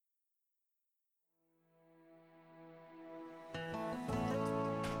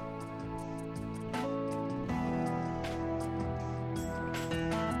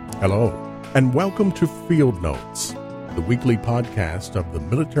Hello, and welcome to Field Notes, the weekly podcast of the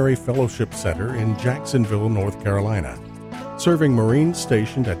Military Fellowship Center in Jacksonville, North Carolina, serving Marines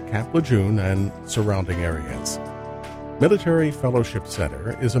stationed at Camp Lejeune and surrounding areas. Military Fellowship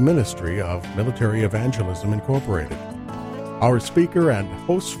Center is a ministry of Military Evangelism Incorporated. Our speaker and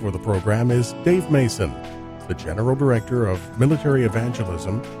host for the program is Dave Mason, the General Director of Military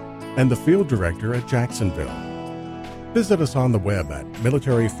Evangelism and the Field Director at Jacksonville. Visit us on the web at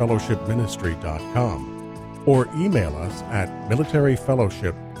militaryfellowshipministry.com or email us at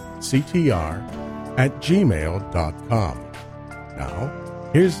militaryfellowshipctr@gmail.com. Now,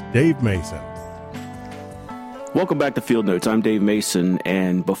 here's Dave Mason. Welcome back to Field Notes. I'm Dave Mason,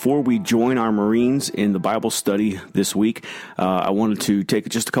 and before we join our Marines in the Bible study this week, I wanted to take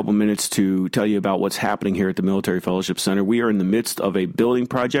just a couple minutes to tell you about what's happening here at the Military Fellowship Center. We are in the midst of a building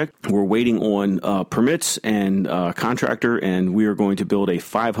project. We're waiting on permits and contractor, and we are going to build a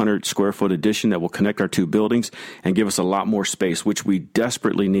 500 square foot addition that will connect our two buildings and give us a lot more space, which we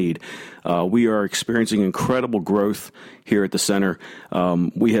desperately need. We are experiencing incredible growth here at the center.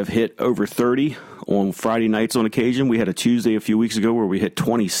 We have hit over 30 on Friday nights on occasion. We had a Tuesday a few weeks ago where we hit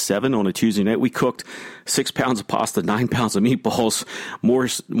 27 on a Tuesday night. We cooked 6 pounds of pasta, 9 pounds of meatballs,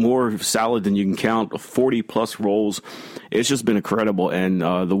 more salad than you can count, 40 plus rolls. It's just been incredible. And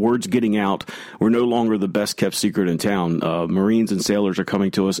the word's getting out. We're no longer the best kept secret in town. Marines and sailors are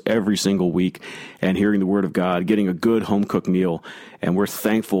coming to us every single week and hearing the word of God, getting a good home cooked meal. And we're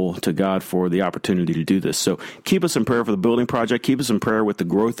thankful to God for the opportunity to do this. So keep us in prayer for the building project. Keep us in prayer with the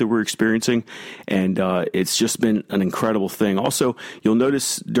growth that we're experiencing. And it's just been an incredible thing. Also, you'll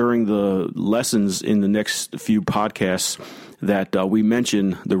notice during the lessons in the next few podcasts that we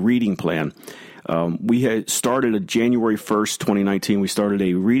mention the reading plan. We had started on January 1st, 2019, we started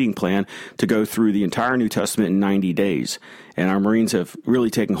a reading plan to go through the entire New Testament in 90 days. And our Marines have really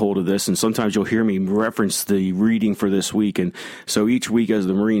taken hold of this, and sometimes you'll hear me reference the reading for this week. And so each week as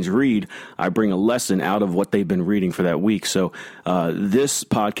the Marines read, I bring a lesson out of what they've been reading for that week. So this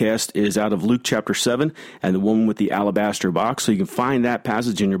podcast is out of Luke chapter 7 and the woman with the alabaster box. So you can find that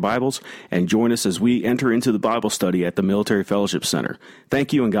passage in your Bibles and join us as we enter into the Bible study at the Military Fellowship Center.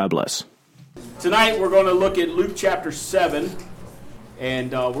 Thank you and God bless. Tonight we're going to look at Luke chapter 7,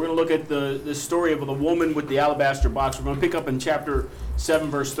 and we're going to look at the story of the woman with the alabaster box. We're going to pick up in chapter 7,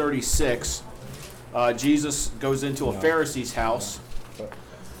 verse 36. Jesus goes into a Pharisee's house.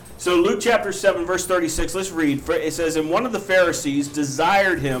 So Luke chapter 7, verse 36, let's read. It says, "And one of the Pharisees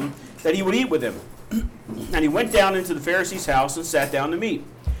desired him that he would eat with him. And he went down into the Pharisee's house and sat down to meat.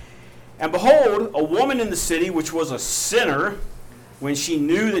 And behold, a woman in the city, which was a sinner, when she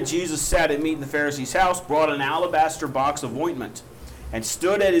knew that Jesus sat at meat in the Pharisee's house, brought an alabaster box of ointment and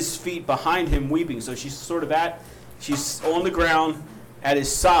stood at his feet behind him weeping." So she's she's on the ground at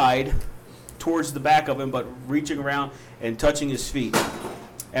his side towards the back of him, but reaching around and touching his feet.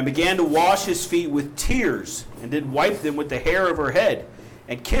 "And began to wash his feet with tears, and did wipe them with the hair of her head,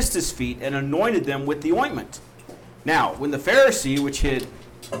 and kissed his feet, and anointed them with the ointment. Now, when the Pharisee which had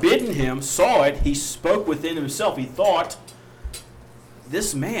bidden him saw it, he spoke within himself." He thought,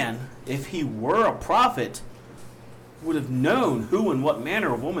 "This man, if he were a prophet, would have known who and what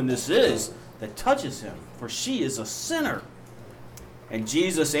manner of woman this is that touches him, for she is a sinner." And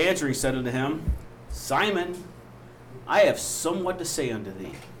Jesus answering said unto him, "Simon, I have somewhat to say unto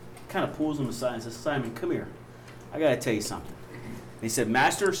thee." Kind of pulls him aside and says, "Simon, come here. I got to tell you something." And he said,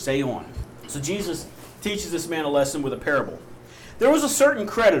 "Master, say on." So Jesus teaches this man a lesson with a parable. "There was a certain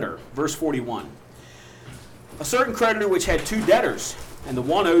creditor," verse 41, "a certain creditor which had two debtors. And the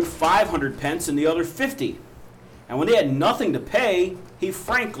one owed 500 pence and the other 50. And when they had nothing to pay, he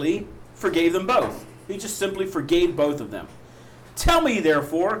frankly forgave them both." He just simply forgave both of them. "Tell me,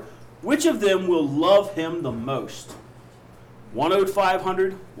 therefore, which of them will love him the most? One owed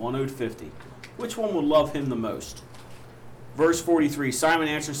 500, one owed 50. Which one will love him the most?" Verse 43, Simon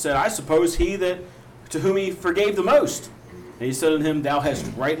answered and said, "I suppose he that to whom he forgave the most." And he said unto him, "Thou hast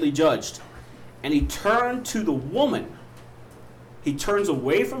rightly judged." And he turned to the woman. He turns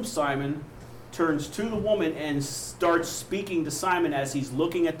away from Simon, turns to the woman, and starts speaking to Simon as he's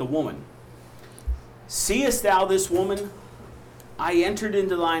looking at the woman. "Seest thou this woman? I entered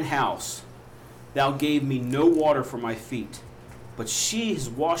into thine house. Thou gave me no water for my feet, but she has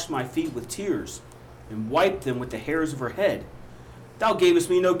washed my feet with tears, and wiped them with the hairs of her head. Thou gavest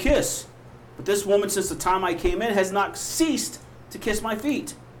me no kiss, but this woman since the time I came in has not ceased to kiss my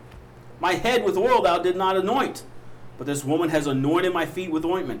feet. My head with oil thou did not anoint, but this woman has anointed my feet with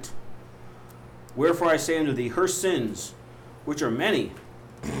ointment. Wherefore I say unto thee, her sins, which are many,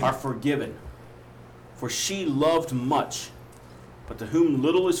 are forgiven. For she loved much. But to whom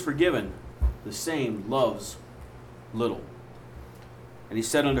little is forgiven, the same loves little. And he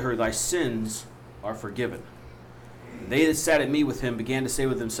said unto her, Thy sins are forgiven. And they that sat at meat with him began to say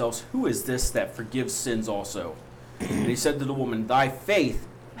with themselves, Who is this that forgives sins also? And he said to the woman, Thy faith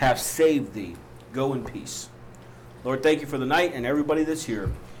hath saved thee. Go in peace. Lord, thank you for the night and everybody that's here.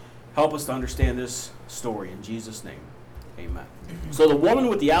 Help us to understand this story. In Jesus' name, amen. So the woman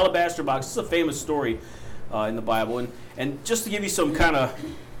with the alabaster box, this is a famous story in the Bible. And just to give you some kind of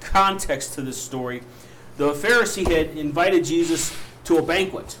context to this story, the Pharisee had invited Jesus to a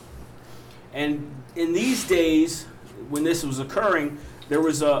banquet. And in these days, when this was occurring, there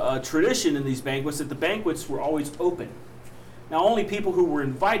was a tradition in these banquets that the banquets were always open. Now, only people who were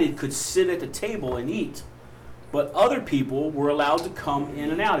invited could sit at the table and eat. But other people were allowed to come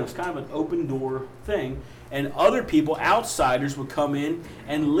in and out. It was kind of an open door thing. And other people, outsiders, would come in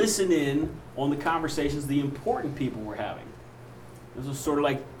and listen in on the conversations the important people were having. This was sort of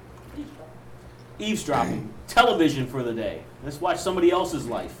like eavesdropping, television for the day. Let's watch somebody else's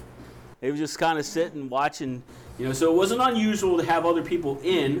life. They would just kind of sit and watch, and so it wasn't unusual to have other people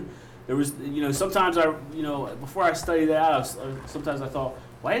in. There was, sometimes before I studied that out, sometimes I thought,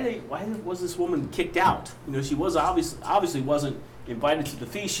 why was this woman kicked out? She was obviously wasn't invited to the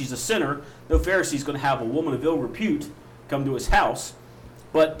feast. She's a sinner. No Pharisee's going to have a woman of ill repute come to his house.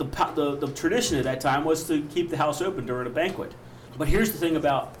 But the tradition at that time was to keep the house open during a banquet. But here's the thing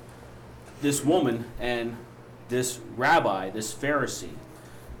about this woman and this rabbi, this Pharisee,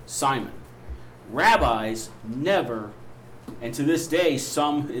 Simon. Rabbis never, and to this day,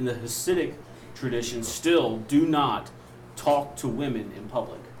 some in the Hasidic tradition still do not talk to women in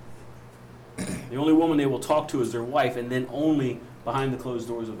public. The only woman they will talk to is their wife, and then only behind the closed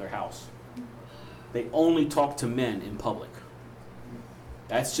doors of their house. They only talk to men in public.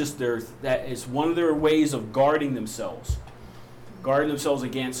 That's just that is one of their ways of guarding themselves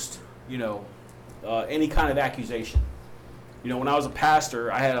against, any kind of accusation. When I was a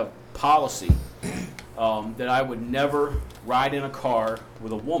pastor, I had a policy that I would never ride in a car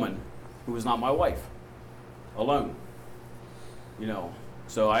with a woman who was not my wife, alone.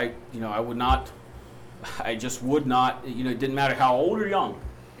 So I would not, I just would not, it didn't matter how old or young.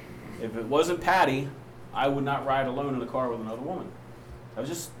 If it wasn't Patty, I would not ride alone in a car with another woman. That was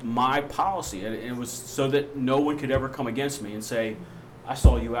just my policy. And it was so that no one could ever come against me and say, I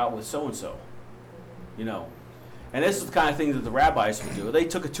saw you out with so-and-so. And this is the kind of thing that the rabbis would do. They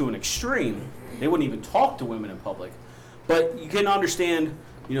took it to an extreme. They wouldn't even talk to women in public. But you can understand,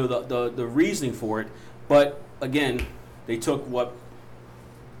 the reasoning for it. But again, they took what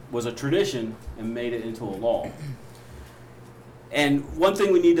was a tradition and made it into a law. And one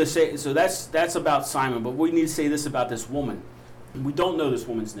thing we need to say, so that's about Simon, but we need to say this about this woman. We don't know this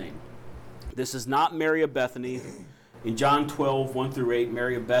woman's name. This is not Mary of Bethany. In John 12, 1 through 8,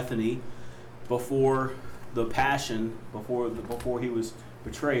 Mary of Bethany, before the Passion, before he was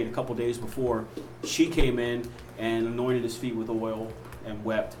betrayed, a couple days before, she came in and anointed his feet with oil and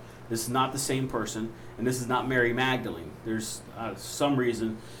wept. This is not the same person, and this is not Mary Magdalene. There's some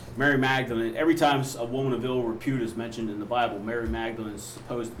reason Mary Magdalene, every time a woman of ill repute is mentioned in the Bible, Mary Magdalene is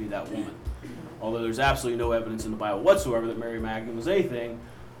supposed to be that woman. Although there's absolutely no evidence in the Bible whatsoever that Mary Magdalene was anything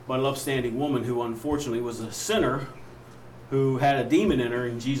but an upstanding woman who unfortunately was a sinner who had a demon in her,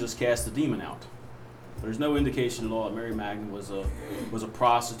 and Jesus cast the demon out. There's no indication at all that Mary Magdalene was a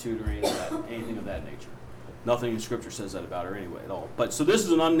prostitute or anything of that nature. Nothing in Scripture says that about her anyway at all. But so this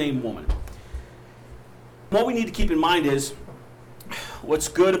is an unnamed woman. What we need to keep in mind is what's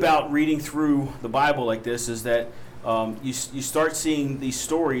good about reading through the Bible like this is that you start seeing these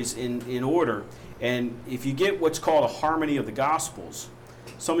stories in order. And if you get what's called a harmony of the Gospels,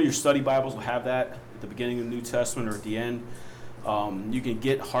 some of your study Bibles will have that at the beginning of the New Testament or at the end. You can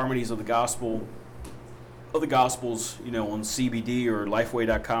get harmonies of the Gospels, on CBD or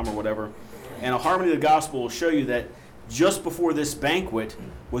Lifeway.com or whatever. And a harmony of the Gospel will show you that just before this banquet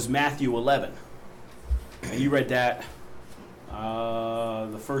was Matthew 11. And you read that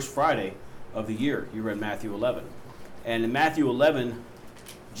the first Friday of the year. You read Matthew 11. And in Matthew 11,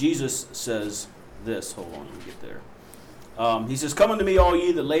 Jesus says this. Hold on, let me get there. He says, Come unto me, all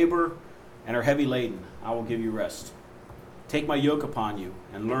ye that labor and are heavy laden. I will give you rest. Take my yoke upon you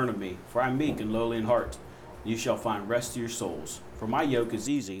and learn of me, for I am meek and lowly in heart. You shall find rest to your souls. For my yoke is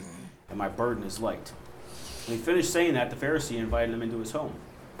easy and my burden is light. When he finished saying that, the Pharisee invited him into his home.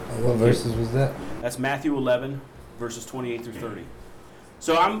 What verses was that? That's Matthew 11, verses 28 through 30.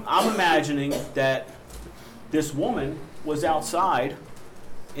 So I'm imagining that this woman was outside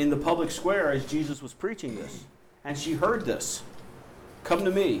in the public square as Jesus was preaching this. And she heard this. Come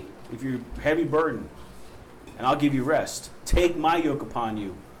to me if you're heavy burden. and I'll give you rest. Take my yoke upon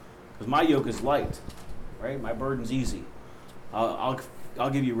you, because my yoke is light, right? My burden's easy. I'll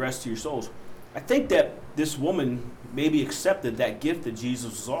give you rest to your souls. I think that this woman maybe accepted that gift that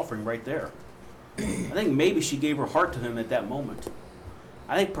Jesus was offering right there. I think maybe she gave her heart to him at that moment.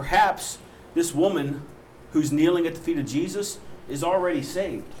 I think perhaps this woman who's kneeling at the feet of Jesus is already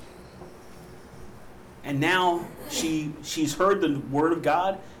saved. And now she's heard the word of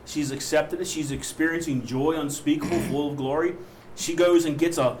God. She's accepted it. She's experiencing joy unspeakable, full of glory. She goes and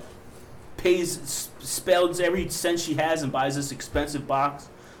spends every cent she has and buys this expensive box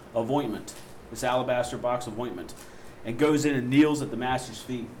of ointment, this alabaster box of ointment, and goes in and kneels at the master's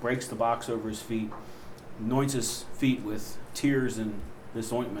feet, breaks the box over his feet, anoints his feet with tears and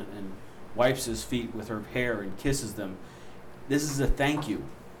this ointment, and wipes his feet with her hair and kisses them. This is a thank you.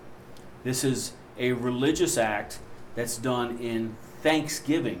 This is a religious act that's done in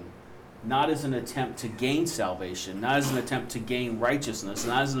thanksgiving, not as an attempt to gain salvation, not as an attempt to gain righteousness,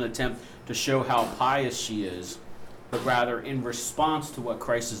 not as an attempt to show how pious she is, but rather in response to what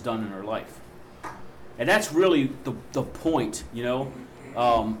Christ has done in her life. And that's really the point, you know.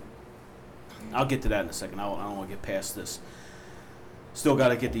 I'll get to that in a second. I don't want to get past this. Still got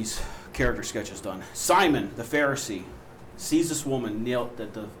to get these character sketches done. Simon the Pharisee sees this woman knelt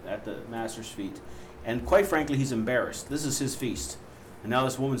at the master's feet, and quite frankly, he's embarrassed. This is his feast, and now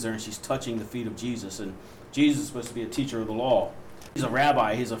this woman's there, and she's touching the feet of Jesus. And Jesus is supposed to be a teacher of the law. He's a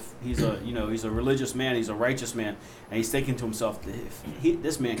rabbi. He's a religious man. He's a righteous man, and he's thinking to himself,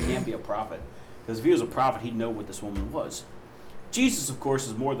 this man can't be a prophet, because if he was a prophet, he'd know what this woman was. Jesus, of course,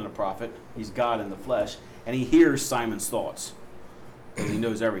 is more than a prophet. He's God in the flesh, and he hears Simon's thoughts, because he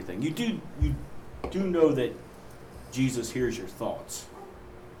knows everything. You do know that Jesus hears your thoughts,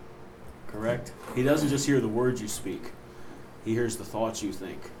 correct? He doesn't just hear the words you speak. He hears the thoughts you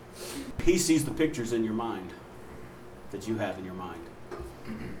think. He sees the pictures in your mind that you have in your mind.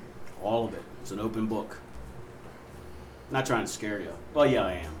 All of it. It's an open book. I'm not trying to scare you. Well, yeah,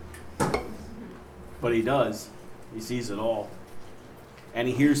 I am. But he does. He sees it all. And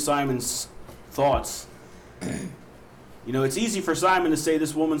he hears Simon's thoughts. You know, it's easy for Simon to say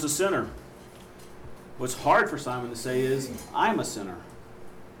this woman's a sinner. What's hard for Simon to say is, I'm a sinner.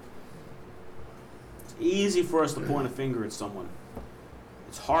 It's easy for us to point a finger at someone.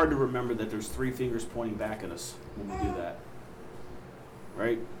 It's hard to remember that there's three fingers pointing back at us when we do that.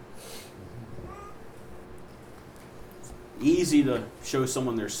 Right? It's easy to show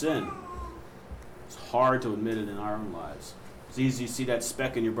someone their sin. It's hard to admit it in our own lives. It's easy to see that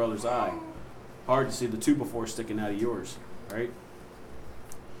speck in your brother's eye. Hard to see the 2x4 sticking out of yours. Right?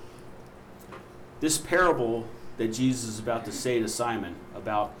 This parable that Jesus is about to say to Simon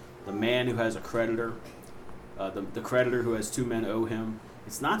about the man who has a creditor, the creditor who has two men owe him,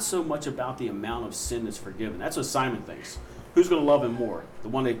 it's not so much about the amount of sin that's forgiven. That's what Simon thinks. Who's going to love him more? The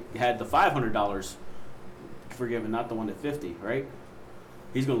one that had the $500 forgiven, not the one at $50, right?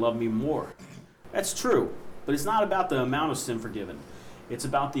 He's going to love me more. That's true, but it's not about the amount of sin forgiven. It's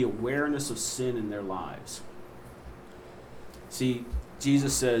about the awareness of sin in their lives. See,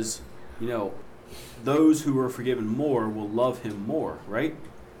 Jesus says, you know, those who are forgiven more will love him more, right?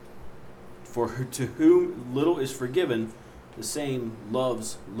 For to whom little is forgiven, the same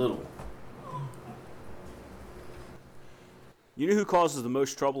loves little. You know who causes the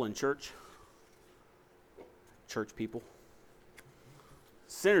most trouble in church? Church people.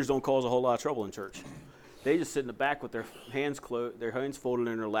 Sinners don't cause a whole lot of trouble in church. They just sit in the back with their hands folded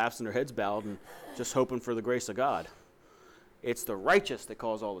in their laps and their heads bowed and just hoping for the grace of God. It's the righteous that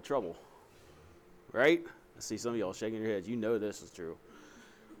cause all the trouble. Right? I see some of y'all shaking your heads. You know this is true.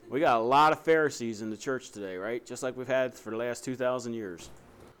 We got a lot of Pharisees in the church today, right? Just like we've had for the last 2,000 years.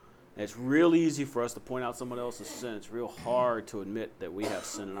 And it's real easy for us to point out someone else's sin. It's real hard to admit that we have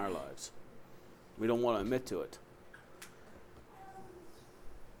sin in our lives. We don't want to admit to it.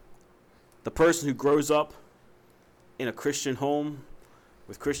 The person who grows up in a Christian home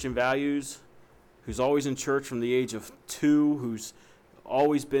with Christian values, who's always in church from the age of 2, who's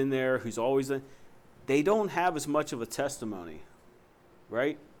always been there, who's always in, they don't have as much of a testimony,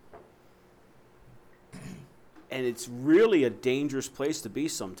 right? And it's really a dangerous place to be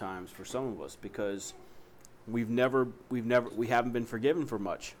sometimes for some of us because we haven't been forgiven for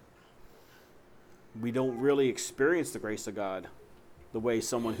much. We don't really experience the grace of God the way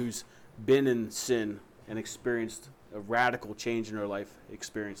someone who's been in sin and experienced a radical change in their life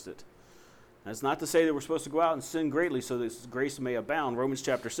experienced it. That's not to say that we're supposed to go out and sin greatly so that grace may abound. Romans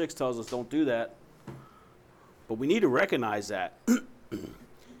chapter 6 tells us don't do that. But we need to recognize that.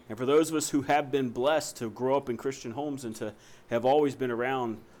 And for those of us who have been blessed to grow up in Christian homes and to have always been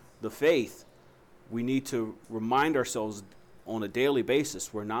around the faith, we need to remind ourselves on a daily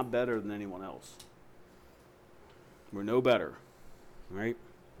basis we're not better than anyone else. We're no better, right?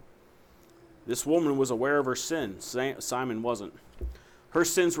 This woman was aware of her sin. Simon wasn't. Her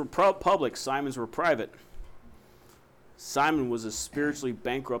sins were public. Simon's were private. Simon was as spiritually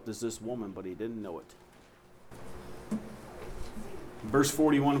bankrupt as this woman, but he didn't know it. Verse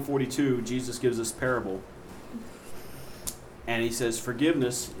 41 and 42, Jesus gives this parable. And he says,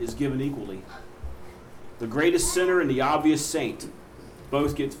 forgiveness is given equally. The greatest sinner and the obvious saint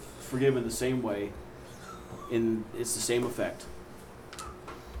both get forgiven the same way, and it's the same effect.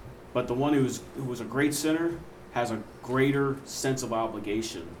 But the one who was a great sinner has a greater sense of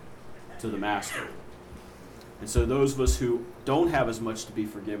obligation to the master. And so those of us who don't have as much to be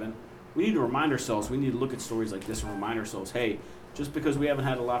forgiven, we need to remind ourselves, we need to look at stories like this and remind ourselves, hey, just because we haven't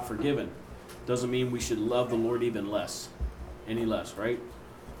had a lot forgiven doesn't mean we should love the Lord even less. Any less, right?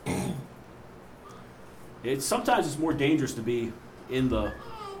 Sometimes it's more dangerous to be in the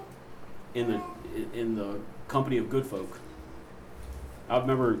company of good folk. I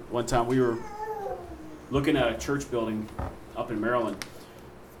remember one time we were looking at a church building up in Maryland.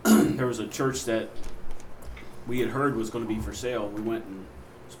 There was a church that we had heard was going to be for sale. We went and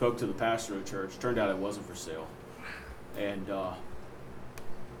spoke to the pastor of the church. Turned out it wasn't for sale. And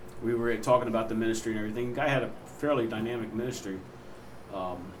we were talking about the ministry and everything. The guy had a fairly dynamic ministry,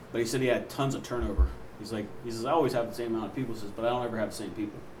 but he said he had tons of turnover. He says, I always have the same amount of people. He says, but I don't ever have the same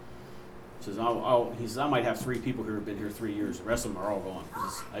people. He says, he says, I might have 3 people who have been here 3 years. The rest of them are all gone.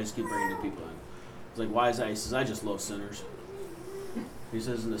 I just keep bringing new people in. He's like, why is that? He says, I just love sinners. He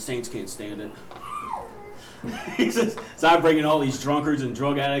says, and the saints can't stand it. He says, so I bring in all these drunkards and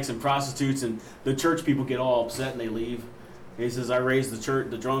drug addicts and prostitutes, and the church people get all upset and they leave. He says, I raise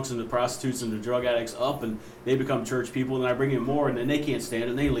the drunks and the prostitutes and the drug addicts up, and they become church people, and I bring in more, and then they can't stand it,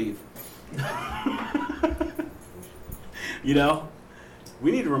 and they leave. You know,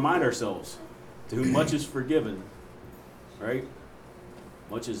 we need to remind ourselves, to whom much is forgiven, right?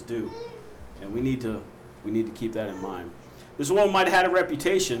 Much is due. And we need to keep that in mind. This woman might have had a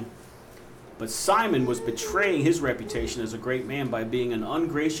reputation, but Simon was betraying his reputation as a great man by being an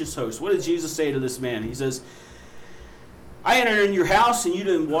ungracious host. What did Jesus say to this man? He says, I entered in your house and you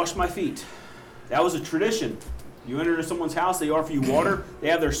didn't wash my feet. That was a tradition. You enter into someone's house, they offer you water. They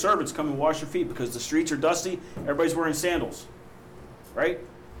have their servants come and wash your feet because the streets are dusty. Everybody's wearing sandals, right?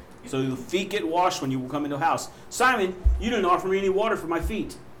 So the feet get washed when you come into a house. Simon, you didn't offer me any water for my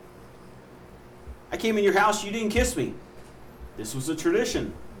feet. I came in your house, you didn't kiss me. This was a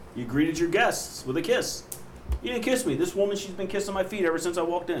tradition. You greeted your guests with a kiss. You didn't kiss me. This woman, she's been kissing my feet ever since I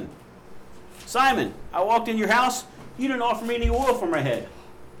walked in. Simon, I walked in your house, you didn't offer me any oil for my head.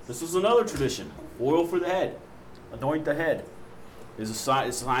 This was another tradition. Oil for the head. Anoint the head. It's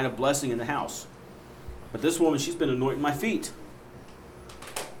a sign of blessing in the house. But this woman, she's been anointing my feet.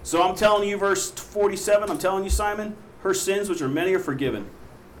 So I'm telling you, verse 47, I'm telling you, Simon, her sins, which are many, are forgiven.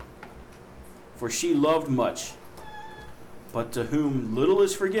 For she loved much. But to whom little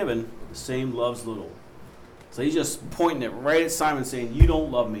is forgiven, the same loves little. So he's just pointing it right at Simon, saying, you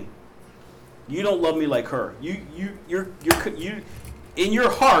don't love me. You don't love me like her. You're in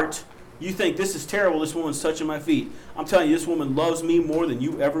your heart, you think, this is terrible, this woman's touching my feet. I'm telling you, this woman loves me more than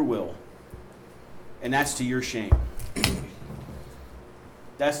you ever will. And that's to your shame.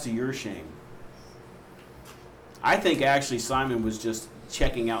 That's to your shame. I think actually Simon was just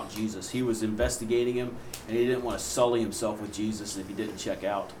checking out Jesus. He was investigating him, and he didn't want to sully himself with Jesus if he didn't check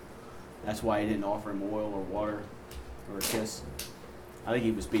out. That's why he didn't offer him oil or water or a kiss. I think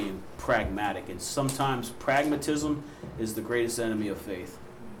he was being pragmatic, and sometimes pragmatism is the greatest enemy of faith.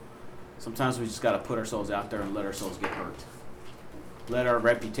 Sometimes we just got to put ourselves out there and let ourselves get hurt. Let our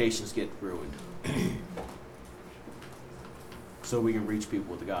reputations get ruined. So we can reach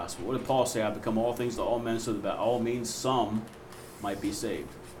people with the gospel. What did Paul say? I've become all things to all men so that by all means some might be saved.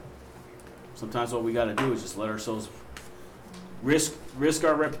 Sometimes what we got to do is just let ourselves risk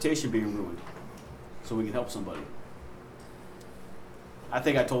our reputation being ruined so we can help somebody. I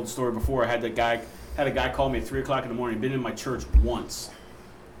think I told the story before. I had a guy call me at 3 o'clock in the morning. Been in my church once.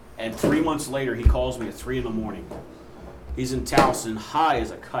 And 3 months later, he calls me at 3 in the morning. He's in Towson, high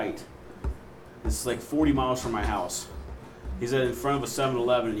as a kite. It's like 40 miles from my house. He's in front of a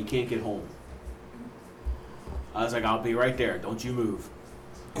 7-Eleven and he can't get home. I was like, I'll be right there. Don't you move.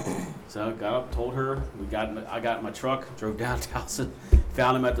 So I got up, told her. I got in my truck, drove down Towson,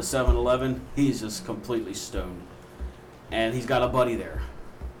 found him at the 7-Eleven. He's just completely stoned. And he's got a buddy there.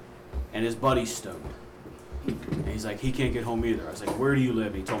 And his buddy's stoned. And he's like, he can't get home either. I was like, where do you live?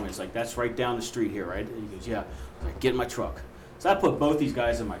 And he told me, it's like, that's right down the street here, right? And he goes, yeah. I was like, get in my truck. So I put both these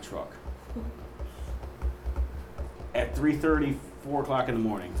guys in my truck. at 3:30, 4 o'clock in the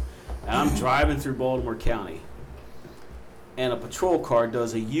morning. And I'm driving through Baltimore County. And a patrol car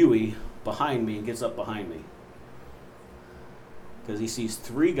does a U-ey behind me and gets up behind me. Because he sees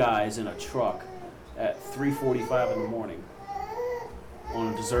 3 guys in a truck at 3:45 in the morning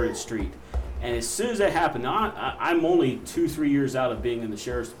on a deserted street. And as soon as that happened, I'm only 2-3 years out of being in the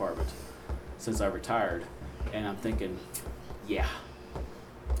sheriff's department since I retired. And I'm thinking, yeah,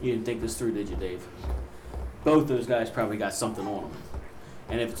 you didn't think this through, did you, Dave? Both those guys probably got something on them.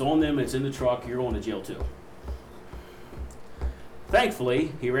 And if it's on them, it's in the truck, you're going to jail too.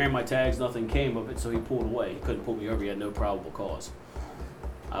 Thankfully, he ran my tags, nothing came of it, so he pulled away. He couldn't pull me over, he had no probable cause.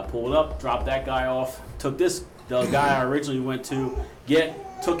 I pulled up, dropped that guy off, took the guy I originally went to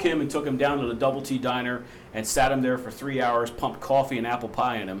took him down to the Double T Diner and sat him there for 3 hours, pumped coffee and apple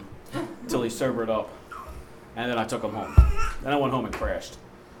pie in him until he sobered up. And then I took him home. Then I went home and crashed.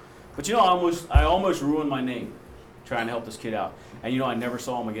 But you know, I almost ruined my name trying to help this kid out. And you know, I never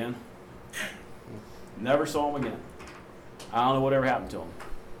saw him again. Never saw him again. I don't know whatever happened to him.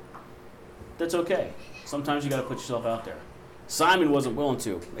 That's okay. Sometimes you got to put yourself out there. Simon wasn't willing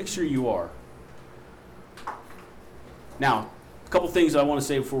to. Make sure you are. Now, a couple things I want to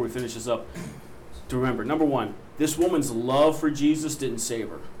say before we finish this up to remember. Number one, this woman's love for Jesus didn't save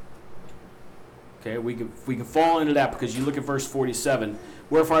her. Okay, we can fall into that because you look at verse 47.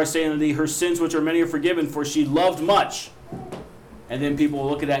 Wherefore I say unto thee, her sins which are many are forgiven, for she loved much. And then people will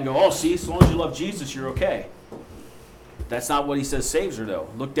look at that and go, oh, see, as long as you love Jesus, you're okay. That's not what he says saves her, though.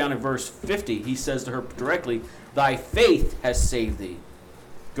 Look down at verse 50. He says to her directly, thy faith has saved thee.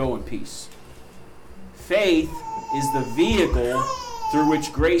 Go in peace. Faith is the vehicle through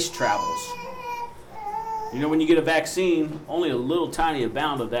which grace travels. You know, when you get a vaccine, only a little tiny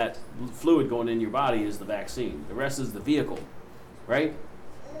amount of that fluid going in your body is the vaccine. The rest is the vehicle, right?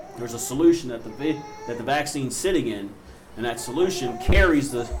 There's a solution that the vaccine's sitting in, and that solution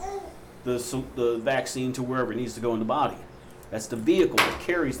carries the vaccine to wherever it needs to go in the body. That's the vehicle that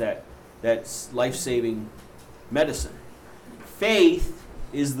carries that life-saving medicine. Faith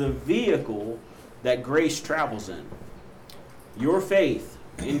is the vehicle that grace travels in. Your faith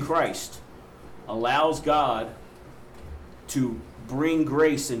in Christ allows God to bring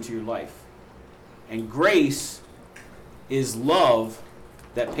grace into your life. And grace is love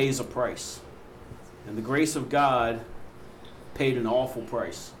that pays a price. And the grace of God paid an awful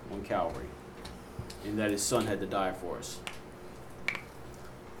price on Calvary, in that his son had to die for us.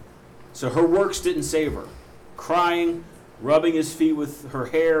 So her works didn't save her. Crying, rubbing his feet with her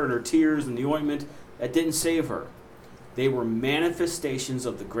hair and her tears and the ointment, that didn't save her. They were manifestations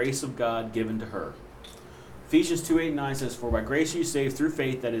of the grace of God given to her. Ephesians 2:8-9 says, for by grace are you saved through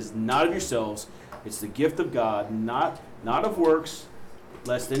faith, that is not of yourselves, it's the gift of God, not of works,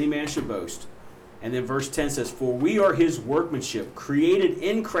 lest any man should boast. And then verse 10 says, for we are his workmanship, created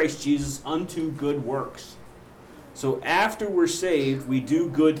in Christ Jesus unto good works. So after we're saved, we do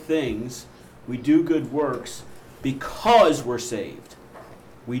good things, we do good works because we're saved.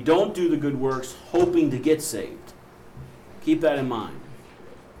 We don't do the good works hoping to get saved. Keep that in mind.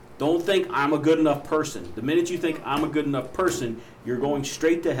 Don't think I'm a good enough person. The minute you think I'm a good enough person, you're going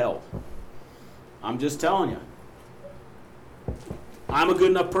straight to hell. I'm just telling you. I'm a good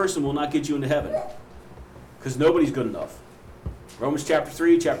enough person will not get you into heaven. Because nobody's good enough. Romans chapter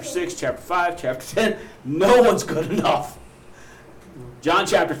 3, chapter 6, chapter 5, chapter 10. No one's good enough. John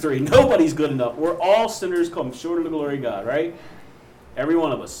chapter 3. Nobody's good enough. We're all sinners come short of the glory of God, right? Every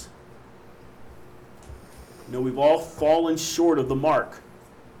one of us. You know, we've all fallen short of the mark.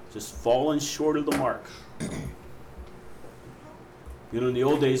 Just fallen short of the mark. You know, in the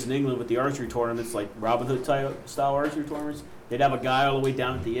old days in England with the archery tournaments, like Robin Hood style archery tournaments, they'd have a guy all the way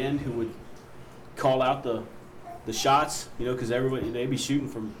down at the end who would call out the shots, you know, because everybody, they'd be shooting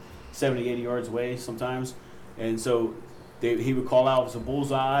from 70, 80 yards away sometimes. And so he would call out if it was a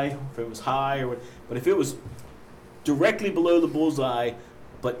bullseye, if it was high, or what. But if it was directly below the bullseye,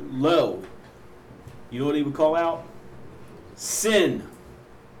 but low, you know what he would call out? Sin.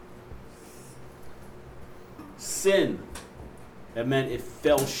 Sin. That meant it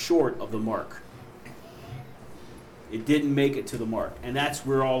fell short of the mark. It didn't make it to the mark. And that's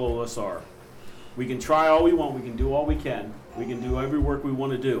where all of us are. We can try all we want. We can do all we can. We can do every work we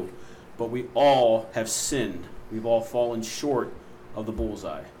want to do. But we all have sinned. We've all fallen short of the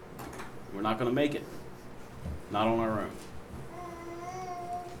bullseye. We're not going to make it. Not on our own.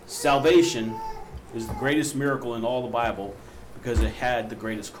 Salvation is the greatest miracle in all the Bible because it had the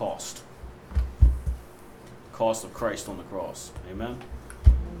greatest cost. The cost of Christ on the cross. Amen?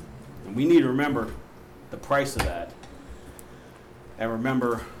 And we need to remember the price of that. And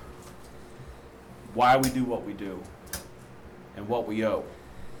remember why we do what we do. and what we owe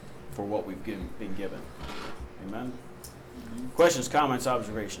for what we've been given. Amen? Questions, comments,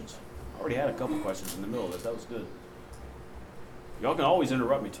 observations? I already had a couple questions in the middle of this. That was good. Y'all can always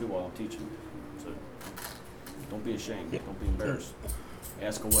interrupt me, too, while I'm teaching. So don't be ashamed. Don't be embarrassed.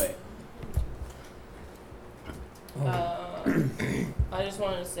 Ask away. I just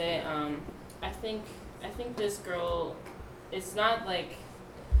wanted to say, I think this girl, it's not like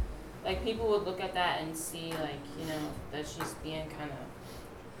people would look at that and see that she's being kind of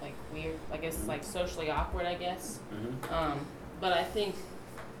weird. I guess socially awkward, I guess. But I think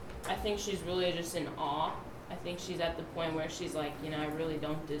she's really just in awe. I think she's at the point where she's I really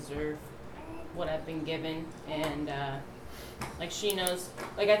don't deserve what I've been given, and she knows.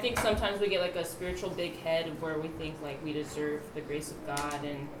 I think sometimes we get a spiritual big head where we think we deserve the grace of God,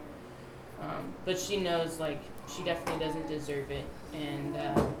 and but she knows she definitely doesn't deserve it, and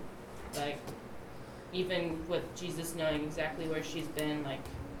even with Jesus knowing exactly where she's been,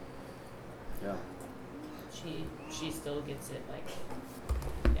 yeah, she still gets it.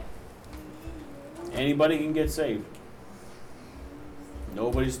 Yeah. Anybody can get saved.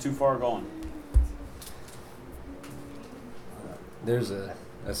 Nobody's too far gone. There's a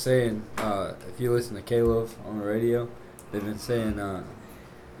saying, if you listen to K-Love on the radio, they've been saying,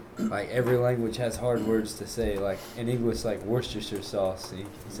 every language has hard words to say. In English, Worcestershire sauce. He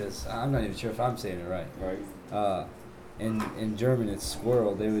says, I'm not even sure if I'm saying it right. Right. In German, it's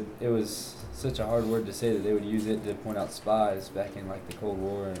squirrel. It was such a hard word to say that they would use it to point out spies back in the Cold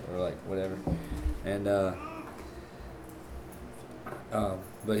War or whatever. And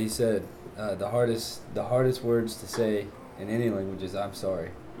but he said the hardest words to say in any language is I'm sorry.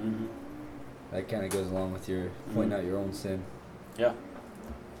 Mm-hmm. That kind of goes along with your pointing out your own sin. Yeah.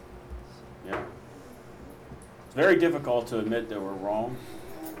 Yeah. It's very difficult to admit that we're wrong.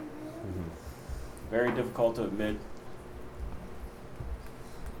 Mm-hmm. Very difficult to admit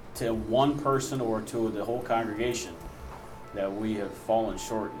to one person or to the whole congregation that we have fallen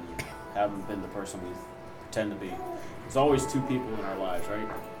short and haven't been the person we pretend to be. There's always two people in our lives, right?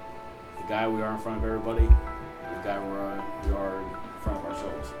 The guy we are in front of everybody, and the guy we are in front of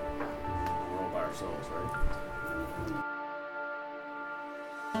ourselves. We're all by ourselves, right?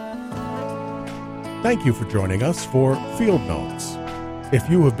 Thank you for joining us for Field Notes. If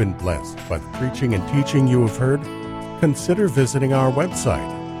you have been blessed by the preaching and teaching you have heard, consider visiting our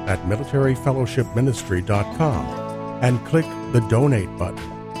website at militaryfellowshipministry.com and click the Donate button.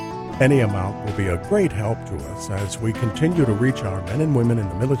 Any amount will be a great help to us as we continue to reach our men and women in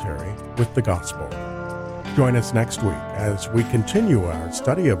the military with the gospel. Join us next week as we continue our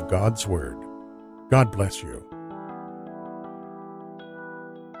study of God's Word. God bless you.